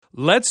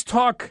Let's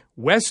talk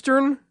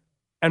Western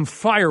and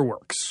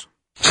fireworks.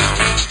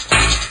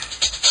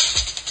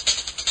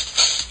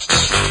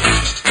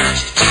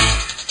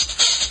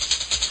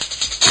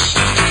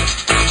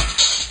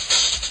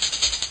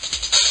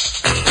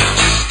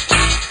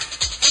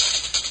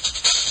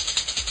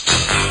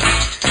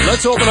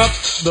 Let's open up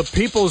the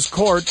People's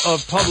Court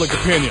of Public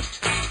Opinion.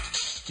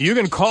 You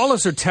can call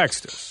us or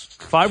text us,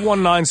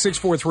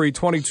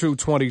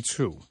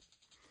 519-643-2222.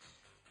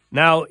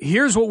 Now,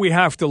 here's what we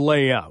have to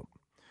lay out.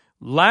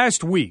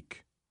 Last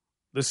week,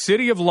 the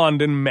City of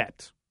London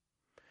met,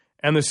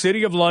 and the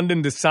City of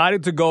London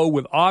decided to go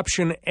with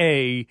option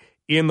A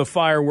in the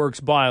fireworks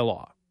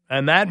bylaw.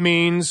 And that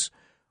means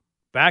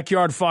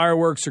backyard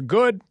fireworks are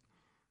good.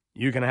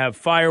 You can have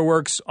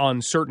fireworks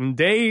on certain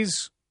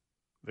days,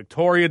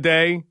 Victoria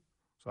Day,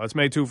 so that's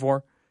May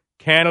 2-4,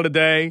 Canada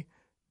Day,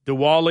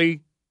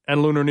 Diwali,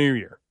 and Lunar New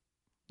Year.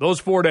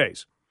 Those 4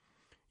 days.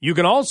 You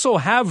can also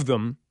have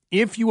them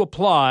if you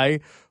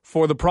apply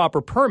for the proper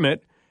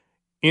permit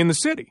in the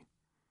city.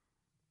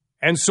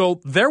 And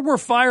so there were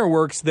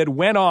fireworks that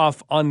went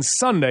off on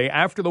Sunday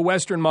after the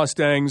Western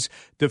Mustangs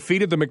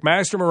defeated the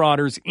McMaster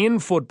Marauders in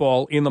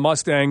football in the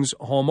Mustangs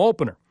home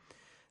opener.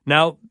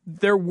 Now,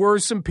 there were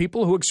some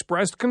people who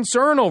expressed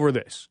concern over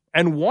this,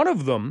 and one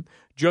of them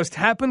just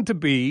happened to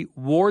be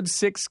Ward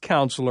 6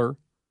 Councillor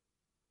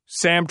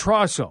Sam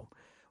Trosso.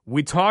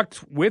 We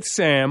talked with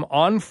Sam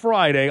on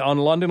Friday on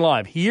London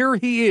Live. Here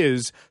he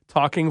is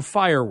talking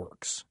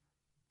fireworks.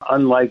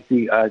 Unlike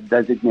the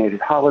designated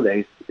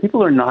holidays,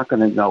 people are not going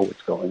to know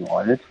what's going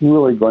on. It's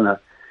really going to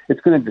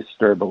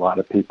disturb a lot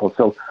of people.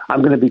 So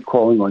I'm going to be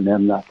calling on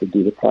them not to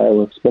do the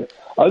fireworks. But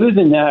other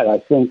than that, I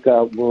think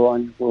we're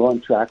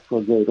on track for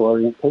a great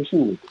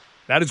orientation week.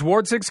 That is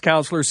Ward 6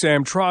 Councillor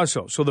Sam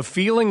Trosso. So the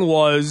feeling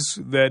was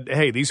that,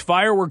 hey, these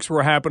fireworks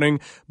were happening,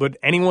 but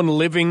anyone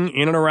living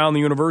in and around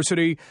the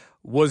university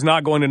was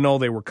not going to know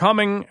they were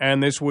coming,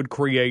 and this would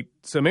create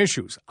some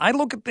issues. I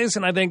look at this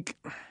and I think,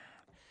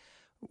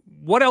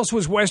 what else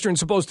was Western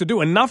supposed to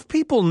do? Enough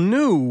people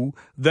knew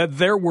that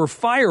there were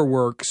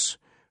fireworks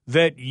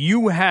that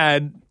you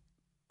had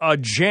a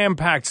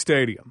jam-packed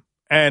stadium.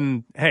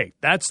 And, hey,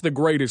 that's the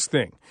greatest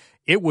thing.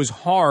 It was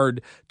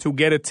hard to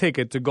get a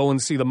ticket to go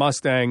and see the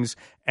Mustangs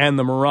and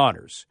the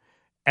Marauders.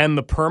 And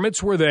the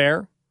permits were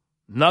there.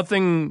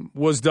 Nothing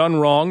was done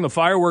wrong. The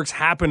fireworks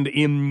happened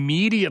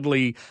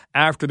immediately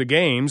after the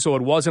game, so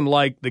it wasn't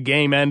like the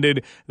game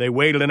ended, they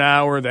waited an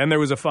hour, then there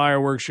was a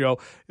fireworks show.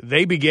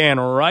 They began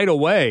right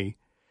away.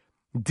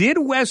 Did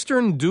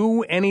Western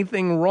do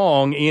anything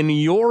wrong, in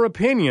your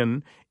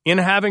opinion, in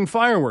having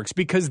fireworks?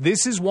 Because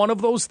this is one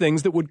of those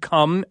things that would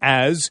come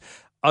as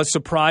a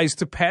surprise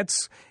to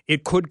pets.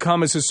 It could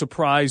come as a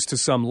surprise to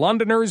some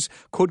Londoners,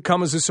 could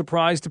come as a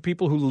surprise to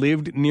people who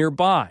lived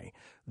nearby.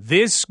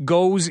 This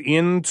goes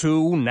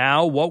into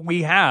now what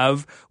we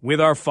have with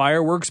our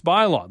fireworks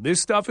bylaw.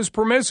 This stuff is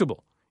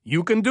permissible.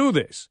 You can do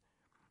this.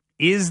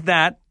 Is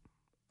that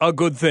a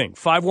good thing?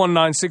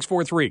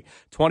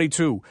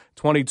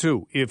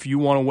 519-643-2222 if you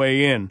want to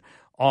weigh in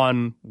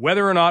on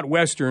whether or not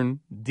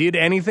Western did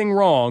anything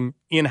wrong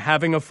in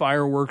having a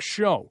fireworks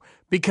show.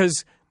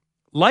 Because,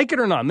 like it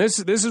or not, this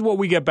is what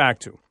we get back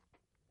to.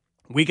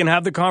 We can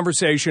have the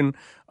conversation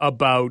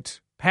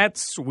about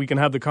pets. We can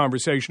have the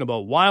conversation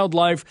about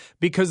wildlife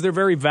because they're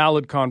very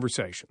valid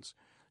conversations.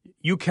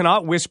 You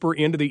cannot whisper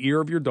into the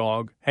ear of your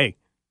dog, hey,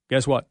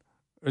 guess what?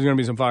 There's going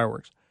to be some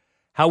fireworks.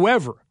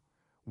 However,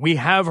 we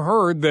have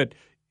heard that,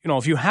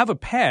 if you have a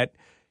pet,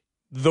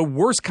 the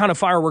worst kind of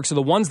fireworks are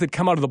the ones that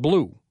come out of the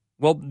blue.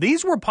 Well,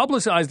 these were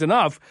publicized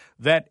enough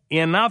that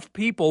enough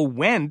people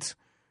went,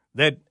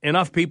 that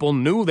enough people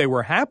knew they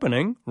were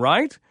happening,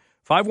 right?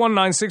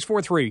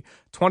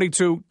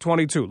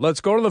 519-643-2222.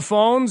 Let's go to the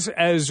phones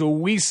as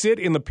we sit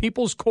in the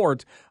People's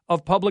Court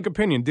of Public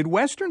Opinion. Did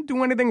Western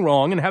do anything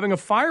wrong in having a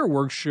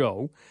fireworks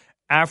show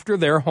after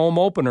their home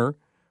opener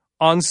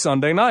on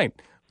Sunday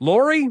night?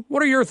 Lori,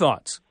 what are your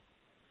thoughts?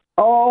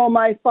 Oh,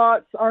 my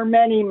thoughts are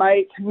many,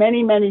 Mike.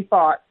 Many, many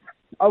thoughts.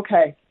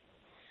 Okay.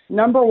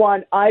 Number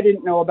one, I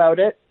didn't know about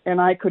it, and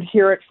I could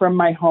hear it from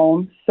my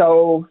home,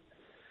 so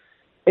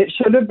it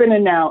should have been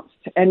announced.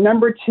 And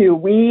number two,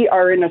 we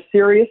are in a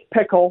serious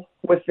pickle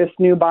with this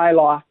new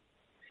bylaw.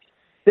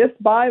 This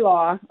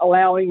bylaw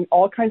allowing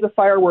all kinds of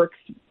fireworks,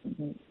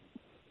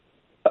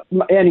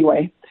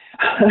 anyway,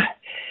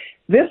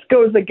 this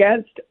goes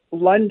against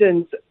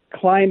London's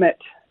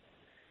climate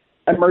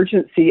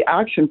emergency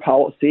action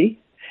policy.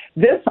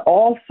 This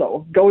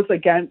also goes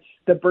against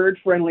the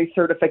bird-friendly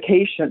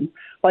certification.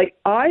 Like,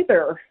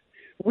 either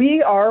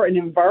we are an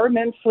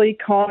environmentally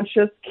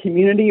conscious,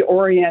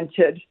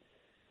 community-oriented,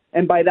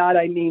 and by that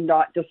I mean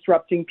not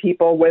disrupting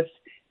people with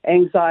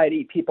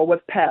anxiety, people with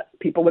pets,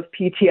 people with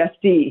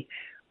PTSD,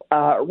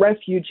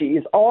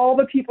 refugees, all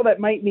the people that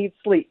might need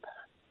sleep,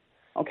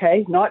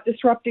 okay? Not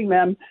disrupting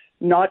them,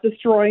 not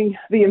destroying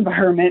the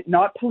environment,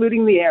 not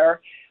polluting the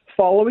air,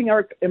 following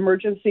our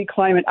emergency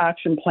climate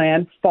action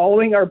plan,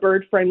 following our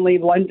bird-friendly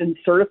London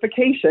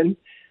certification,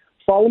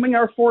 following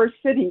our forest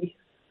city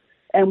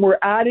and we're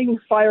adding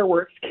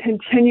fireworks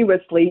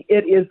continuously.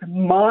 It is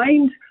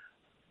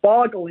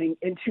mind-boggling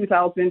in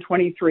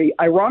 2023.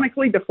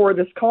 Ironically, before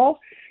this call,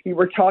 you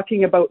were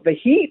talking about the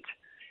heat,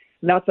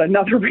 and that's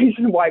another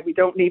reason why we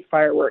don't need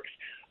fireworks.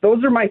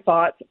 Those are my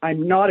thoughts.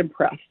 I'm not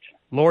impressed.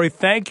 Lori,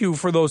 thank you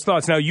for those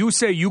thoughts. Now, you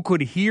say you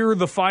could hear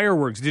the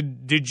fireworks.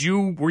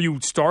 Were you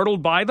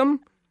startled by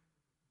them?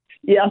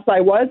 Yes, I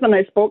was, and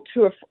I spoke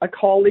to a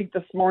colleague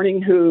this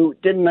morning who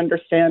didn't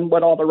understand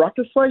what all the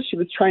ruckus was. She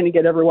was trying to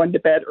get everyone to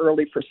bed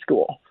early for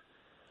school.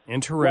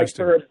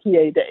 Interesting. Like for a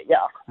PA day, yeah.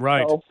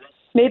 Right. So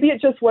maybe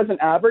it just wasn't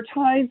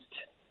advertised.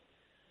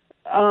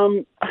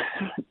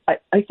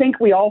 I think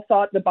we all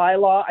thought the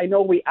bylaw, I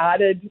know we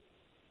added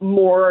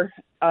more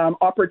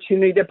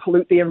opportunity to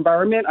pollute the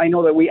environment. I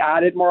know that we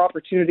added more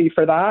opportunity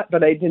for that,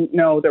 but I didn't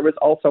know there was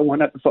also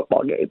one at the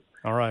football game.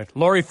 All right.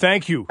 Lori,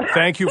 thank you.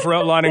 Thank you for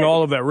outlining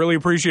all of that. Really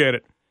appreciate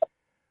it.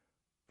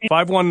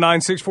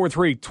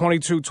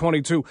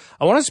 519-643-2222.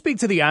 I want to speak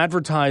to the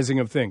advertising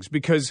of things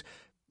because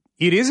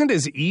it isn't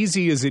as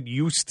easy as it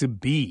used to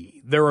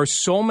be. There are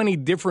so many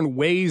different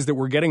ways that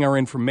we're getting our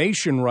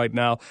information right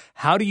now.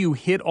 How do you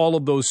hit all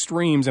of those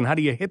streams, and how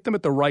do you hit them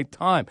at the right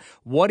time?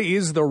 What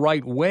is the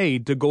right way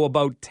to go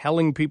about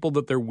telling people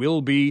that there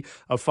will be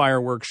a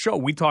fireworks show?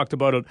 We talked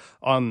about it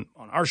on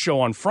our show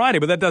on Friday,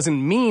 but that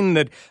doesn't mean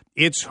that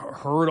it's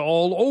heard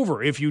all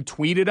over. If you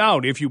tweet it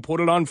out, if you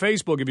put it on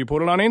Facebook, if you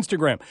put it on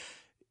Instagram,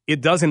 it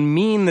doesn't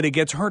mean that it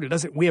gets heard. It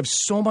doesn't. We have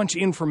so much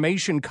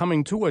information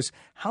coming to us.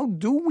 How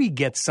do we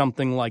get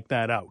something like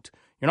that out?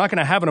 You're not going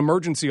to have an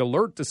emergency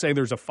alert to say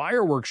there's a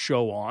fireworks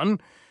show on,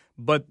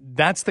 but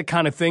that's the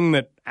kind of thing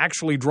that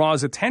actually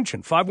draws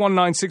attention.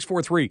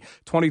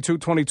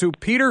 519-643-2222.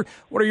 Peter,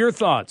 what are your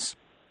thoughts?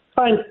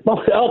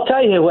 I'll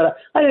tell you what.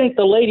 I think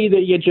the lady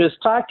that you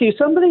just talked to,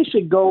 somebody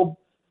should go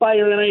buy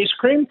her an ice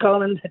cream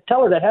cone and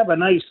tell her to have a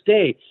nice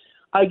day.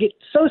 I get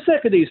so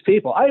sick of these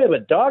people. I have a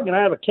dog and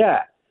I have a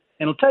cat.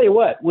 And I'll tell you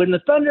what, when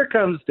the thunder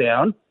comes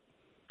down,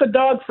 the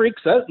dog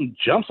freaks out and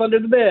jumps under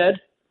the bed.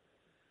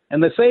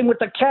 And the same with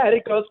the cat.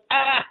 It goes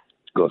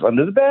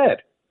under the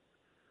bed.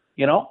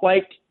 You know,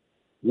 like,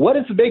 what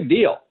is the big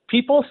deal?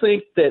 People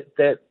think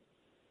that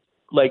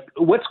like,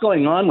 what's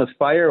going on with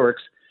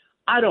fireworks,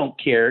 I don't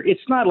care.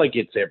 It's not like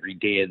it's every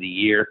day of the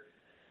year.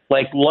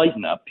 Like,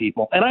 lighten up,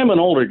 people. And I'm an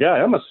older guy.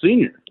 I'm a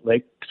senior.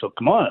 Like, so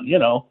come on, you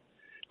know.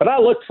 But I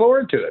look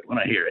forward to it when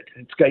I hear it.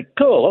 It's like,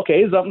 cool,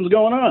 okay, something's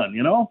going on,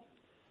 you know.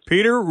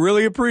 Peter,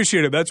 really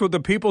appreciate it. That's what the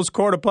People's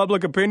Court of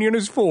Public Opinion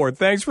is for.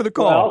 Thanks for the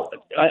call.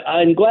 Well,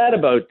 I'm glad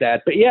about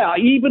that. But, yeah,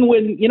 even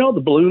when, you know, the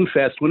Balloon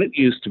Fest, when it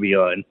used to be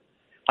on,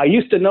 I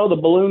used to know the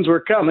balloons were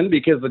coming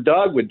because the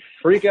dog would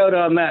freak out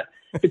on that.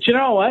 But you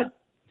know what?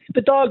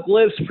 The dog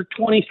lives for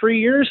 23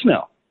 years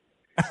now.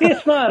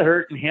 It's not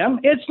hurting him.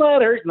 It's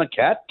not hurting the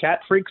cat.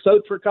 Cat freaks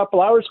out for a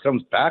couple hours,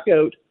 comes back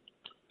out.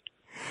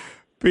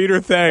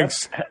 Peter,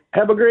 thanks.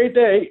 Have a great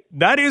day.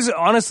 That is,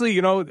 honestly,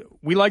 you know,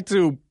 we like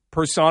to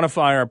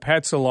personify our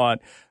pets a lot.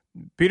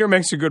 Peter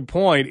makes a good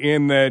point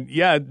in that,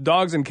 yeah,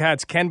 dogs and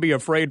cats can be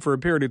afraid for a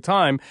period of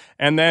time,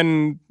 and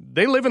then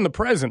they live in the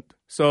present.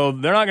 So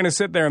they're not going to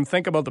sit there and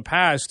think about the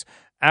past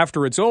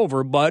after it's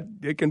over, but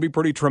it can be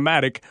pretty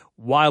traumatic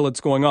while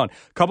it's going on.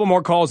 A couple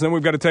more calls, and then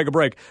we've got to take a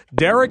break.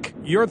 Derek,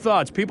 your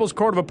thoughts. People's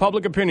Court of a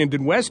Public Opinion.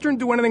 Did Western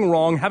do anything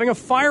wrong having a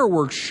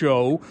fireworks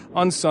show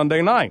on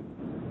Sunday night?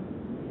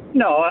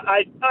 No,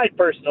 I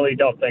personally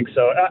don't think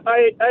so.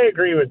 I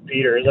agree with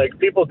Peter. Like,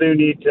 people do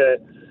need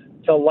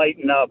to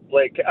lighten up.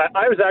 Like,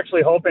 I was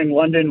actually hoping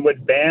London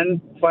would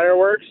ban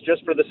fireworks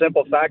just for the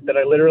simple fact that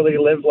I literally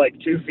live like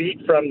 2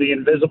 feet from the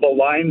invisible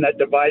line that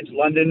divides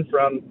London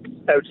from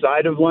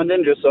outside of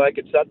London, just so I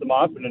could set them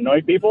off and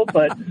annoy people.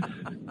 But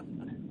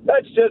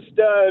that's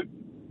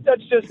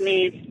just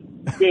me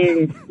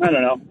being, I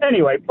don't know.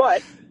 Anyway,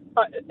 but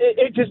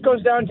it just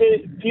goes down to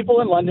people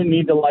in London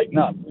need to lighten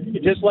up.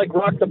 Just like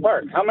Rock the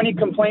Park. How many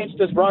complaints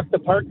does Rock the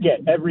Park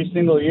get every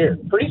single year?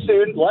 Pretty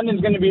soon,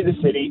 London's going to be the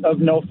city of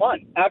no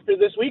fun. After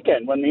this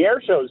weekend, when the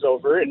air show's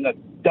over and the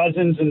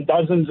dozens and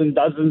dozens and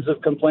dozens of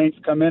complaints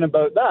come in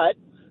about that,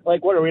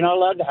 like, what, are we not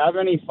allowed to have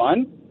any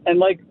fun? And,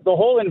 like, the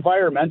whole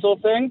environmental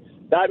thing,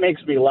 that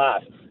makes me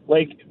laugh.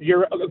 Like,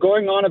 you're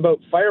going on about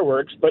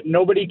fireworks, but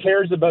nobody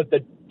cares about the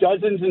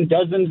dozens and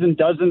dozens and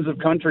dozens of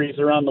countries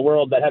around the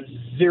world that have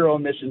zero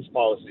emissions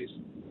policies.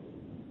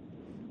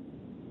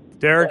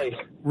 Derek,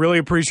 really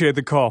appreciate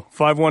the call.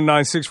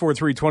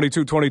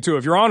 519-643-2222.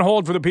 If you're on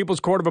hold for the People's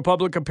Court of a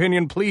Public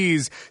Opinion,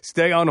 please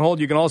stay on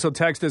hold. You can also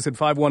text us at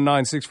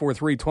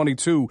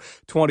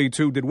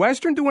 519-643-2222. Did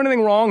Western do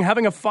anything wrong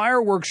having a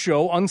fireworks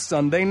show on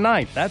Sunday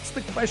night? That's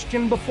the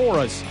question before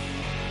us.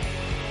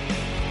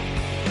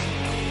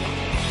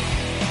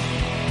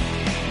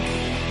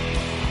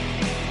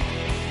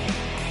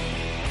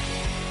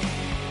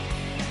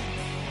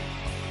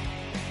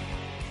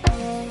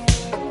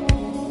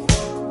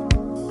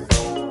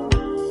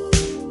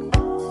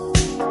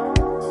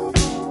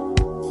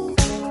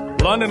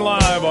 London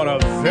Live on a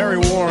very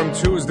warm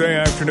Tuesday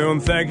afternoon.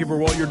 Thank you for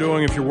what you're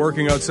doing if you're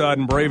working outside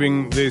and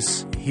braving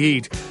this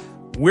heat.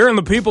 We're in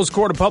the People's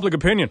Court of Public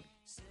Opinion.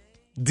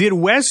 Did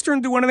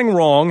Western do anything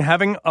wrong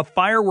having a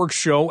fireworks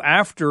show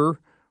after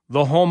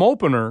the home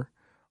opener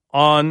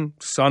on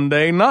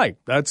Sunday night?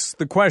 That's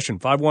the question.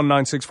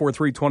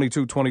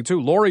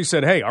 519-643-2222. Lori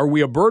said, hey, are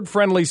we a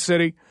bird-friendly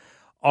city?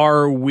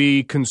 Are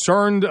we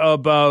concerned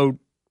about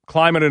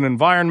climate and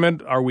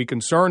environment? Are we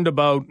concerned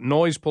about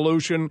noise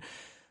pollution?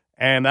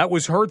 And that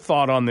was her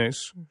thought on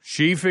this.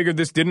 She figured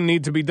this didn't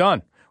need to be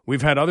done.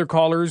 We've had other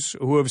callers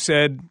who have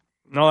said,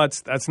 no,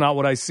 that's not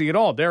what I see at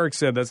all. Derek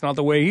said that's not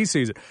the way he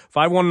sees it.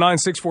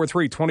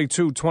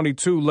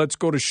 519-643-2222. Let's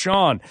go to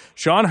Sean.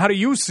 Sean, how do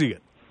you see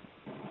it?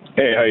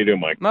 Hey, how you doing,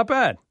 Mike? Not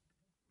bad.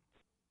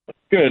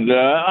 Good.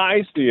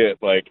 I see it.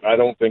 I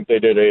don't think they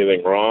did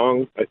anything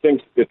wrong. I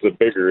think it's a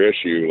bigger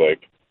issue.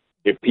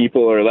 If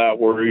people are that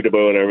worried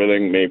about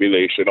everything, maybe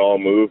they should all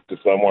move to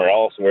somewhere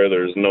else where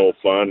there's no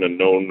fun and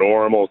no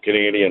normal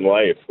Canadian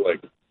life.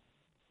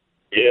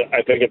 Yeah,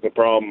 I think it's a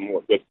problem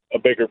with a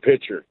bigger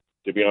picture,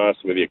 to be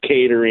honest with you.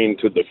 Catering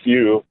to the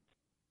few,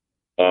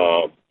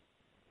 where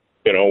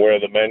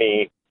the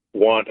many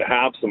want to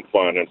have some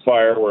fun and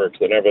fireworks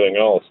and everything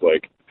else.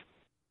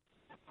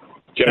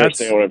 Do you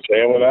understand what I'm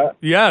saying with that?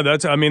 Yeah,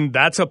 that's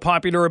a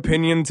popular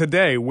opinion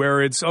today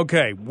where it's,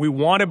 okay, we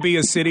want to be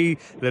a city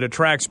that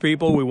attracts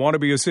people. We want to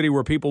be a city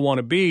where people want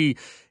to be.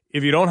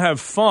 If you don't have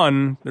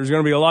fun, there's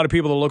going to be a lot of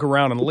people that look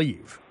around and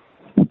leave.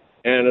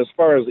 And as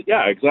far as,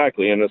 yeah,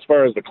 exactly. And as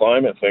far as the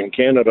climate thing,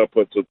 Canada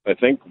puts, I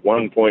think,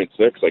 1.6.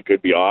 I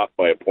could be off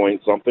by a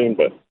point something,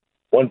 but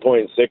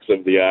 1.6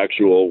 of the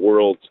actual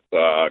world's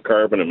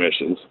carbon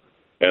emissions,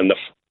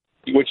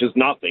 which is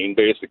nothing,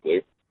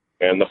 basically.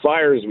 And the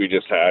fires we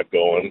just had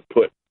going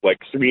put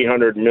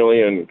 300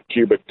 million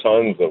cubic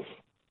tons of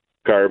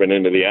carbon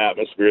into the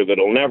atmosphere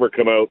that'll never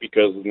come out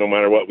because no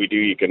matter what we do,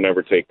 you can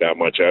never take that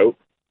much out.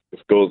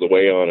 It goes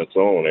away on its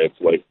own. It's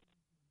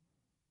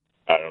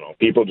I don't know.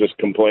 People just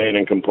complain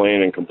and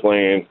complain and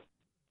complain.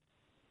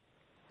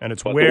 And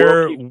it's but where... the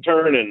world keeps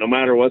turning. No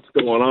matter what's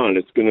going on,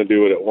 it's going to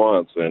do what it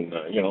wants. And,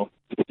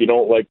 if you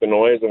don't like the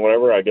noise and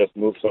whatever, I guess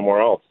move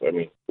somewhere else.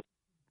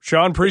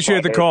 Sean,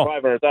 appreciate the call.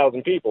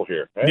 500,000 people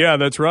here. Right? Yeah,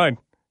 that's right.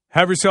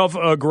 Have yourself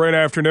a great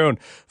afternoon.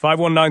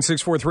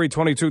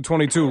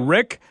 519-643-2222.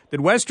 Rick,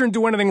 did Western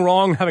do anything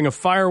wrong having a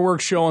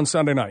fireworks show on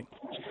Sunday night?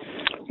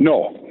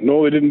 No,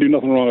 they didn't do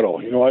nothing wrong at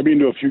all. I've been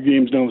to a few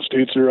games down the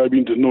States there. I've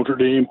been to Notre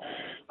Dame.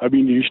 I've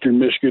been to Eastern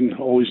Michigan,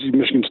 all these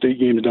Michigan State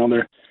games down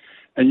there.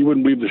 And you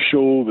wouldn't believe the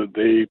show that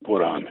they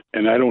put on.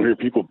 And I don't hear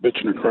people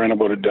bitching or crying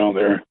about it down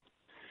there.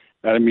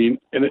 And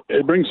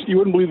it brings, you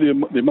wouldn't believe the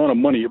amount of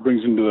money it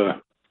brings into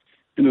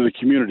the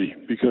community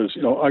because,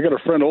 I got a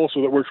friend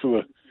also that works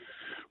for the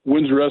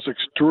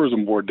Windsor-Essex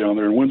Tourism Board down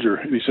there in Windsor,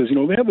 and he says,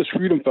 they have this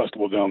Freedom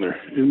Festival down there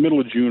in the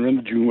middle of June or end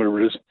of June, whatever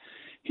it is.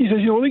 He says,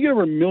 they get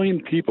over 1 million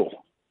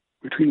people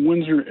between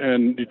Windsor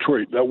and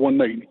Detroit that one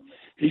night.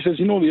 He says,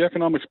 the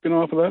economic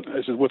spin-off of that?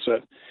 I said, what's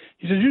that?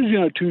 He says, usually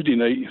on a Tuesday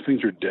night,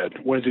 things are dead.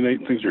 Wednesday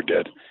night, things are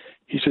dead.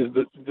 He says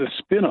the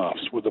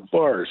spin-offs with the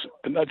bars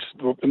and that's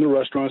in the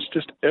restaurants,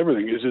 just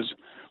everything is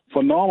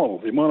phenomenal,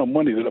 the amount of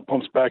money that it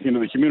pumps back into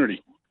the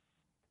community.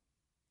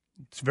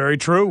 It's very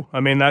true.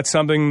 That's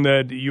something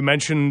that you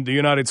mentioned, the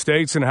United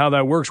States and how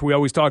that works. We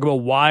always talk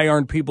about why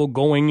aren't people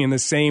going in the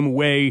same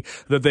way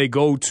that they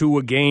go to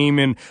a game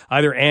in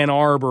either Ann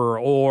Arbor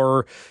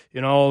or,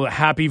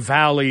 Happy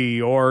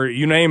Valley or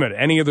you name it,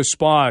 any of the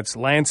spots,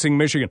 Lansing,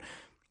 Michigan.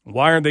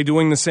 Why aren't they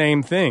doing the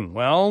same thing?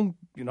 Well,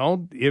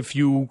 if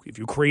you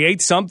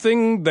create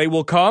something, they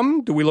will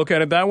come. Do we look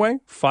at it that way?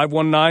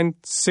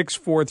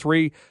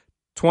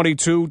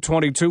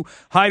 519-643-2222.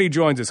 Heidi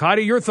joins us.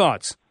 Heidi, your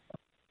thoughts?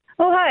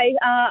 Oh, hi.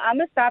 I'm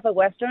a staff at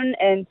Western,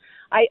 and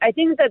I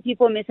think that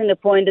people are missing the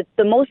point. That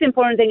the most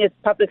important thing is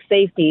public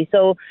safety.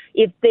 So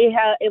if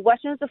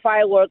Western is a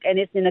firework and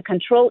it's in a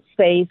controlled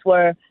space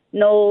where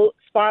no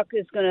spark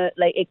is going to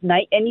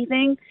ignite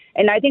anything,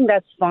 and I think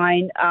that's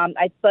fine.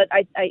 But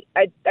I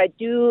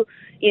do,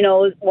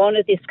 want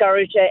to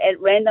discourage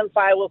at random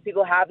fireworks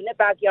people have in the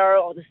backyard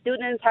or the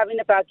students have in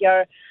the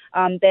backyard.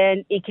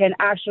 Then it can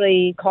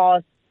actually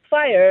cause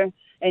fire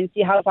and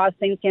see how fast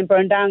things can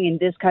burn down in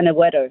this kind of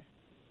weather.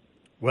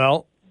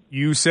 Well,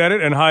 you said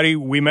it, and Heidi,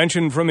 we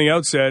mentioned from the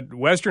outset,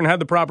 Western had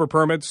the proper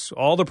permits,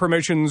 all the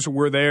permissions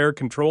were there,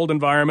 controlled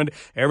environment,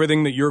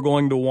 everything that you're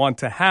going to want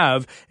to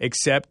have,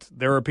 except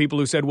there are people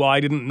who said, well, I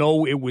didn't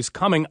know it was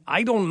coming.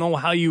 I don't know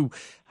how you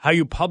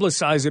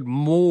publicize it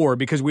more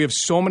because we have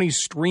so many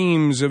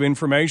streams of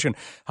information.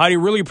 Heidi,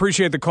 really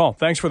appreciate the call.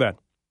 Thanks for that.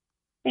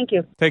 Thank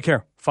you. Take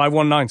care.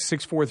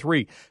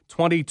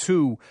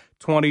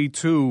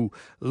 519-643-2222.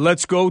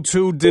 Let's go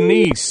to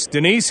Denise.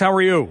 Denise, how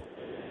are you?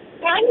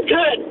 I'm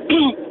good.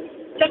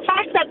 The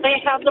fact that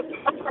they have the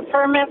proper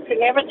permits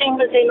and everything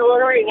was in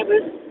order, and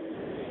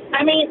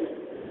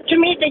to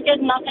me, they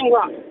did nothing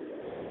wrong.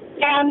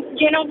 And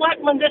you know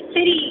what? When the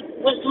city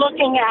was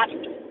looking at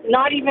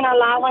not even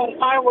allowing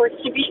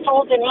fireworks to be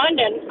sold in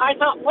London, I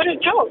thought, what a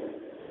joke.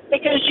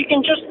 Because you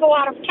can just go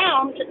out of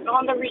town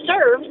on the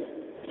reserves,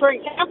 for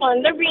example,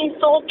 and they're being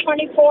sold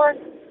 24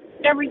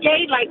 every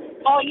day,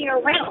 all year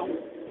round.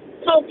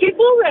 So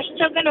people are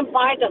still going to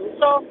buy them.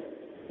 So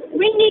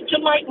we need to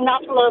lighten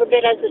up a little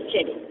bit as a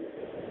city.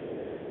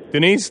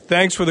 Denise,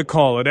 thanks for the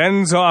call. It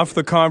ends off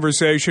the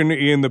conversation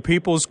in the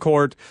People's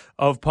Court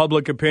of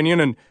Public Opinion,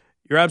 and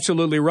you're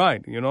absolutely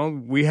right. You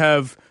know, we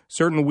have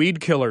certain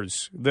weed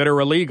killers that are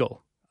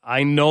illegal.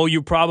 I know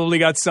you probably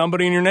got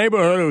somebody in your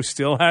neighborhood who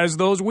still has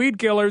those weed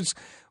killers.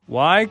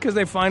 Why? Because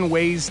they find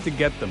ways to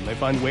get them. They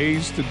find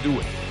ways to do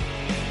it.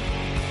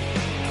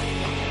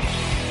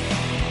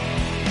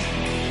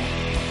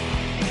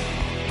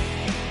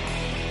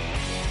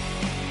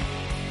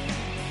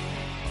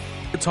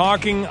 We're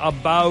talking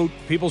about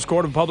People's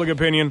Court of Public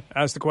Opinion.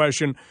 Asked the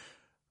question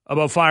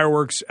about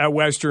fireworks at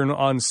Western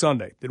on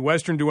Sunday. Did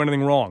Western do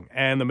anything wrong?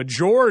 And the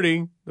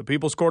majority, the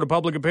People's Court of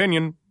Public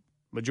Opinion,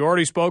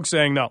 majority spoke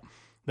saying no.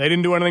 They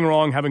didn't do anything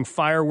wrong having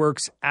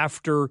fireworks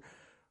after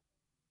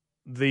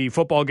the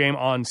football game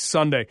on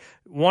Sunday.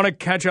 Want to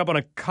catch up on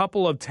a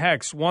couple of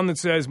texts. One that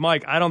says,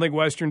 Mike, I don't think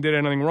Western did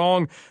anything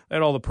wrong. They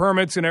had all the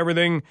permits and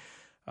everything.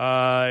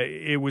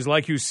 It was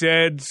like you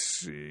said,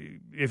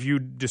 if you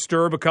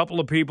disturb a couple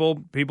of people,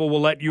 people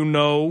will let you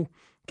know.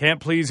 Can't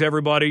please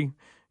everybody.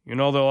 You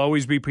know, there'll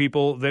always be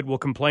people that will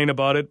complain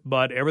about it,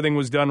 but everything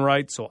was done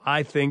right, so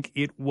I think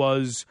it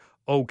was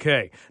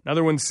okay.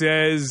 Another one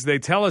says, they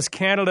tell us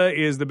Canada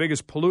is the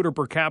biggest polluter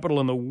per capita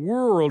in the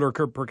world, or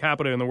per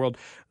capita in the world.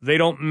 They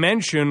don't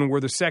mention we're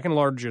the second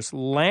largest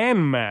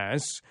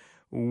landmass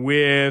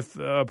with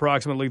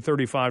approximately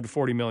 35 to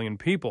 40 million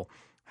people.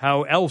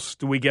 How else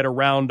do we get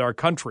around our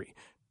country?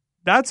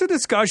 That's a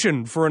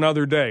discussion for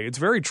another day. It's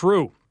very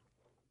true.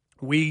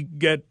 We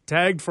get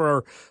tagged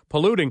for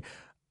polluting.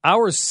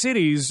 Our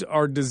cities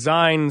are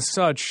designed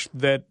such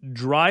that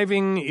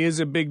driving is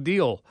a big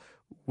deal.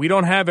 We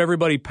don't have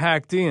everybody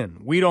packed in.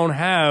 We don't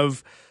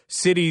have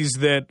cities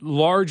that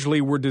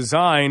largely were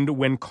designed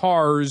when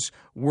cars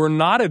were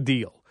not a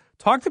deal.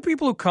 Talk to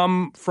people who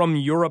come from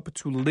Europe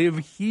to live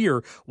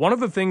here. One of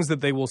the things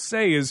that they will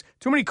say is,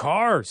 too many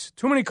cars,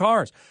 too many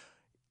cars.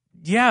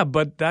 Yeah,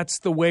 but that's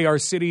the way our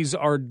cities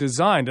are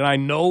designed. And I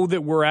know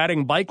that we're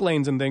adding bike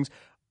lanes and things.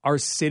 Our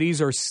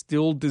cities are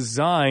still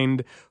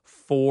designed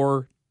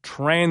for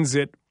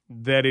transit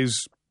that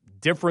is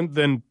different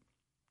than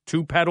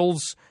two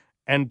pedals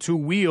and two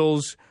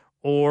wheels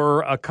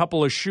or a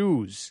couple of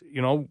shoes, you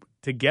know,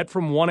 to get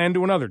from one end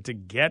to another, to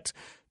get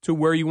to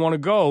where you want to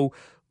go.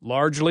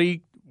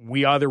 Largely,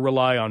 we either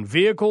rely on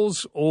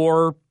vehicles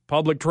or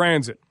public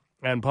transit,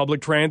 and public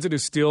transit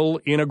is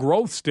still in a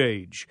growth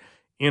stage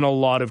in a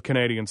lot of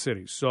Canadian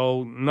cities.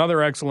 So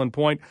another excellent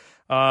point.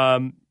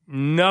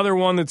 Another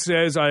one that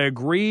says, I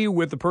agree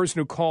with the person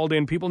who called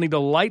in. People need to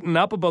lighten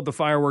up about the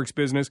fireworks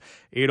business.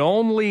 It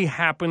only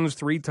happens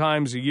 3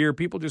 times a year.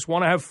 People just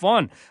want to have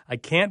fun. I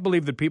can't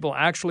believe that people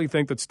actually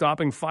think that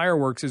stopping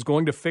fireworks is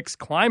going to fix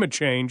climate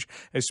change,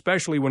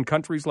 especially when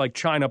countries like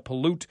China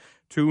pollute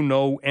to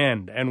no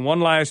end. And one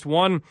last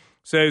one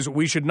says,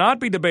 we should not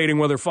be debating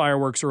whether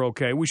fireworks are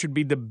okay. We should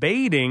be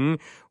debating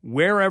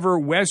wherever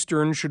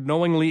Western should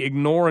knowingly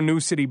ignore a new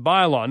city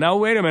bylaw. Now,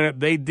 wait a minute.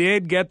 They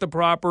did get the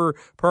proper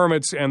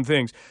permits and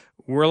things.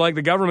 We're like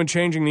the government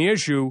changing the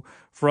issue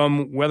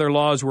from whether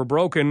laws were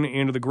broken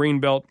into the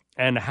Greenbelt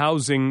and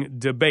housing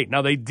debate.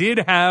 Now, they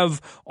did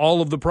have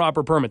all of the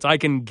proper permits. I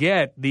can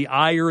get the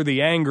ire,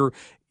 the anger,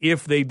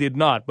 if they did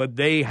not, but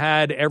they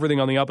had everything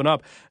on the up and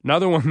up.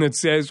 Another one that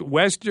says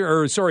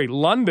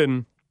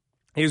London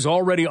is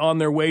already on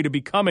their way to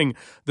becoming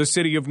the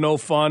city of no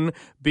fun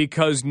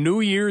because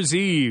New Year's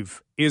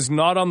Eve is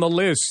not on the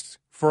list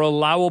for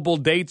allowable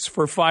dates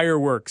for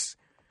fireworks.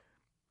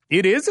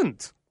 It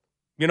isn't.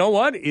 You know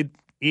what? It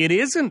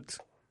isn't.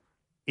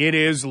 It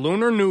is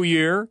Lunar New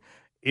Year.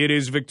 It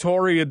is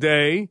Victoria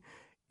Day.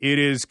 It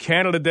is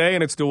Canada Day,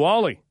 and it's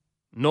Diwali.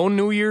 No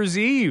New Year's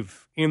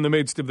Eve in the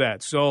midst of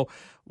that. So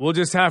we'll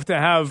just have to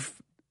have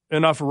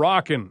enough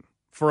rockin'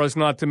 for us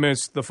not to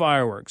miss the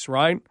fireworks,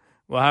 right?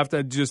 We'll have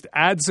to just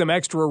add some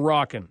extra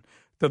rockin'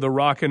 to the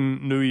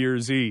rockin' New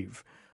Year's Eve.